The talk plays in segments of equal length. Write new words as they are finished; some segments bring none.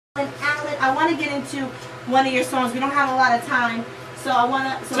I want to get into one of your songs. We don't have a lot of time, so I want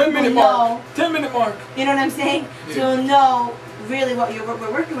to. So 10-minute mark. 10-minute mark. You know what I'm saying? Yeah. So know really what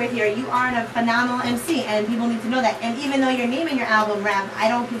we're working with here. You are a phenomenal MC, and people need to know that. And even though you're naming your album Rap, I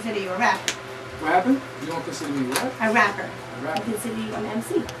don't consider you a rapper. What happened? You don't consider me what? A rapper. I consider you an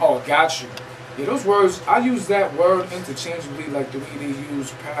MC. Oh, got you. Yeah, those words, I use that word interchangeably like the way they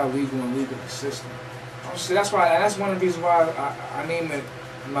use paralegal and legal assistant. Honestly, that's one of the reasons why I named it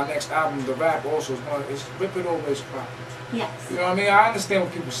my next album, The Rap, also. It's rip it over its proper. Yes. You know what I mean? I understand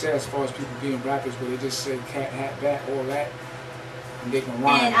what people say as far as people being rappers, where they just say cat, hat, bat, all that, and they can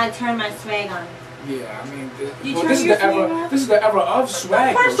rhyme. And I turn my swag on. Yeah, I mean, this is the era of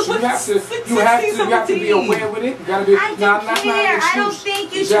swag. So you have to be aware with it. You gotta be. I don't care. I don't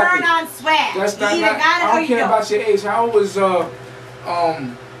think you turn on swag. That's not. I don't care about your age. How was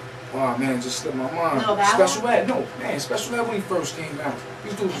oh man, just slipped my mind. Special Ed, no man, Special Ed when he first came out.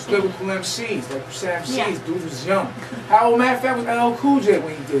 These dudes was lyrical MCs, like Sam C's. Dude was young. How old, matter of fact, was LL Cool J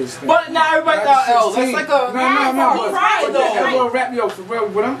when he did his thing? But not everybody thought L. That's like a no. Rap, yo, for real.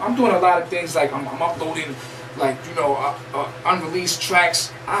 But I'm doing a lot of things. Like I'm uploading, like unreleased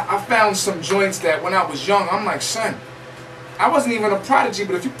tracks. I found some joints that when I was young, I'm like, son, I wasn't even a prodigy.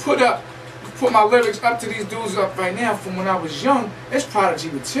 But if you put my lyrics up to these dudes up right now from when I was young, it's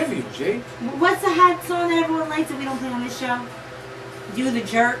prodigy material, Jay. What's the hot song that everyone likes that we don't play on this show? You the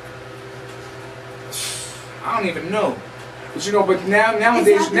Jerk. I don't even know. But but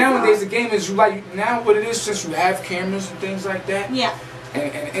nowadays the game is now what it is, since you have cameras and things like that. Yeah.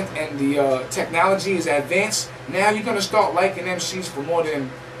 And the technology is advanced. Now you're gonna start liking MCs for more than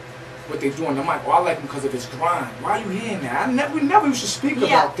what they're doing. I'm like, oh, I like him because of his grind. Why are you hearing that? We never used to speak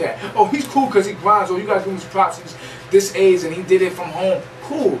about that. Oh, he's cool because he grinds. Oh, you gotta give him his props. He's this age and he did it from home.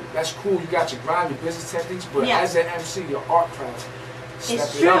 Cool. That's cool. You got your grind, your business techniques, but as an MC, your art craft.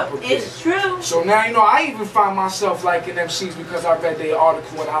 It's true. It's true. So now I even find myself liking MCs because I read their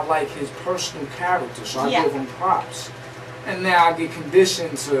article and I like his personal character. So I give him props. And now I get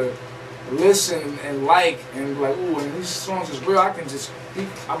conditioned to listen and like and be like, ooh, and these songs is real. I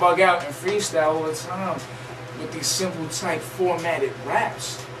bug out and freestyle all the time with these simple type formatted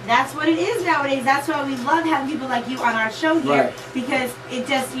raps. That's what it is nowadays. That's why we love having people like you on our show here, because it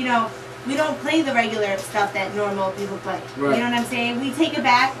just, we don't play the regular stuff that normal people play. You know what I'm saying? We take it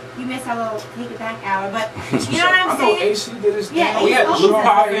back. You missed our little take it back hour, but you know what I'm saying? I know AC did his thing. Yeah, we had the Blue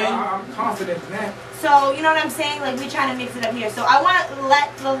Power. I'm confident in that. So, you know what I'm saying? Like, we're trying to mix it up here. So, I want to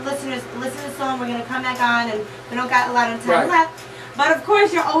let the listeners listen to the song. We're going to come back on, and we don't got a lot of time left. But, of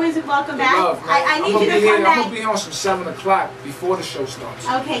course, you're always welcome back. I need you to come back. I'm going to be on some 7 o'clock before the show starts.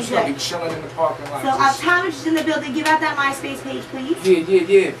 Okay, good. I'm going to be chilling in the parking lot. So, Optometrist is in the building. Give out that MySpace page, please.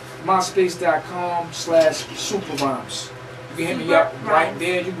 Yeah. MySpace.com/superrhymes. You can hit me up right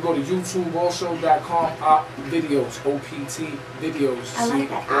there. You can go to YouTube also.com videos, OPT videos. I like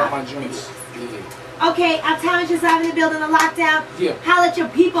that. All my joints. Yeah. Okay, Optometrist is out in the building, the lockdown. Yeah. Holla at your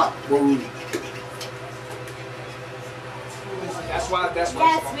people. Whoa. That's why. Yes,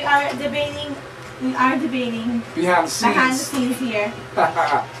 we are debating. Behind the scenes here.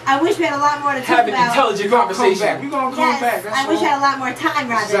 I wish we had a lot more to talk about. Having intelligent conversation. We're going to come back. I wish I had a lot more time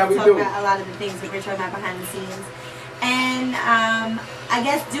rather to talk about a lot of the things that we're talking about behind the scenes. And I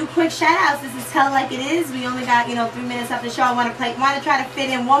guess do quick shout outs. This is Tell It Like It Is. We only got 3 minutes of the show. I want to try to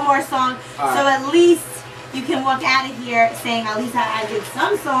fit in one more song, so at least you can walk out of here saying at least I did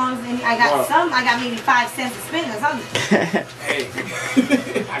some songs and I got maybe 5 cents to spend or something. Hey,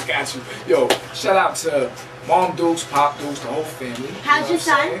 I got you. Yo, shout out to Mom Dukes, Pop Dukes, the whole family. How's your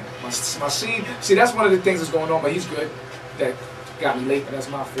son? My seed. See, that's one of the things that's going on, but he's good. That got me late, but that's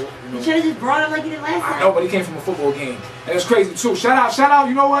my fault. You should have just brought him like you did last time. I know, but he came from a football game. And it's crazy too. Shout out,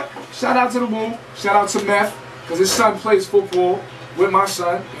 you know what? Shout out to the Woo. Shout out to Meth, because his son plays football with my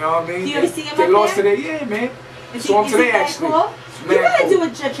son. You know what I mean? Do you ever see him They up lost there? today. Yeah, man. Is Saw him today, actually. Cool? You gotta do a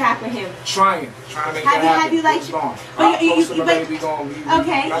track with him. Trying to make that happen. Have you like?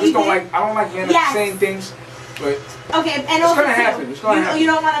 Okay. I don't like hearing the same things, but okay, and it's gonna happen. It's gonna happen. You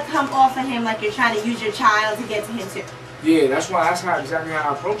don't want to come off of him like you're trying to use your child to get to him too. Yeah, that's exactly how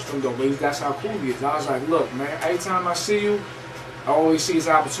I approached him though. But that's how cool he is. I was like, look, man, every time I see you, I always see his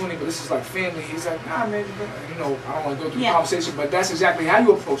opportunity, but this is like family. He's like, nah, man, I don't want to go through the conversation, but that's exactly how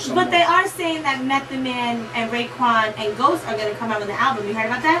you approach someone. But they are saying that Method Man and Raekwon and Ghost are going to come out with an album. You heard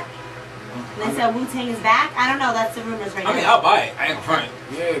about that? And they said Wu-Tang is back. I don't know. That's the rumors right now. I mean, I'll buy it. I ain't crying.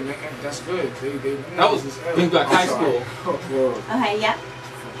 Yeah, man, that's good. That was things like high school. Okay, yep.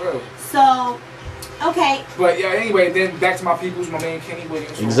 For real. So, Okay. But yeah, anyway, then back to my peoples, my man Kenny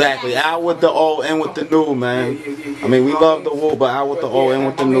Williams. Exactly. Out with the old and with the new, man. Yeah. I mean, we love the wool, but out with the old and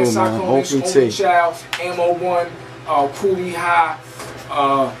with the new, man. OPT. Child, Ammo One, Cooley High,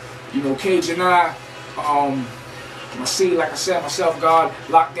 you know, Cajun Eye, my C, like I said, myself, God,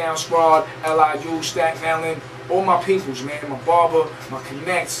 Lockdown Squad, LIU, Staten Island, all my peoples, man. My barber, my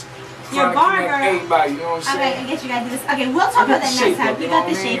connects. Your barber. Everybody, you know what I'm saying? Okay, I guess you gotta do this. Okay, we'll talk about that next time. You got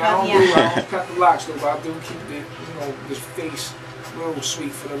the shape up, yeah. I don't cut the locks though, but I do keep it, you know, this face real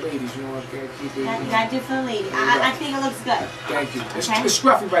sweet for the ladies. You know, I gotta keep it. You gotta do it for the lady. I think it looks good. Thank you. Okay. It's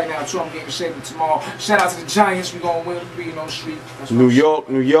scruffy right now too. I'm getting shaven tomorrow. Shout out to the Giants. We gonna win. You know, street. New York,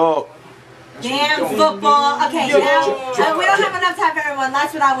 New York. Damn football. Okay, now we don't have enough time for everyone.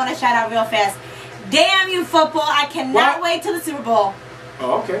 That's what I want to shout out real fast. Damn you football. I cannot wait till the Super Bowl.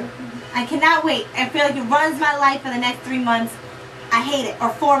 Oh, okay. I cannot wait. I feel like it runs my life for the next 3 months. I hate it. Or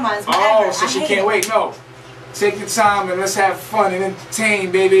 4 months. Whatever. Oh, so she can't wait. No. Take your time and let's have fun and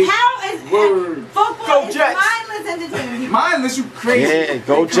entertain, baby. How is football Go is Jets. mindless entertainment? Mindless, you crazy. Yeah,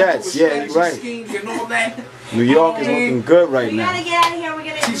 go Jets. Yeah, you're right. And all that. New York is looking good right We now. gotta get out of here. We're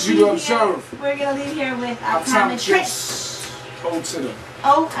gonna Teach you to observe. We're gonna leave here with Optometrist. Old to them.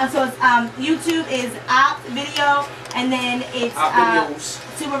 So it's YouTube is Opt Video, and then it's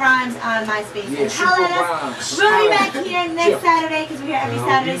Super Rhymes on MySpace. Yeah, and Super Rhymes. We'll be back here next Saturday because we're here every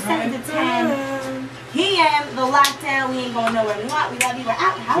Saturday, 7 to 10 p.m. The lockdown. We ain't going nowhere. We love you. We're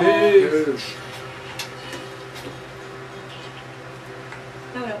out. Holla.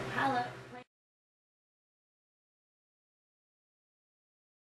 No, holla.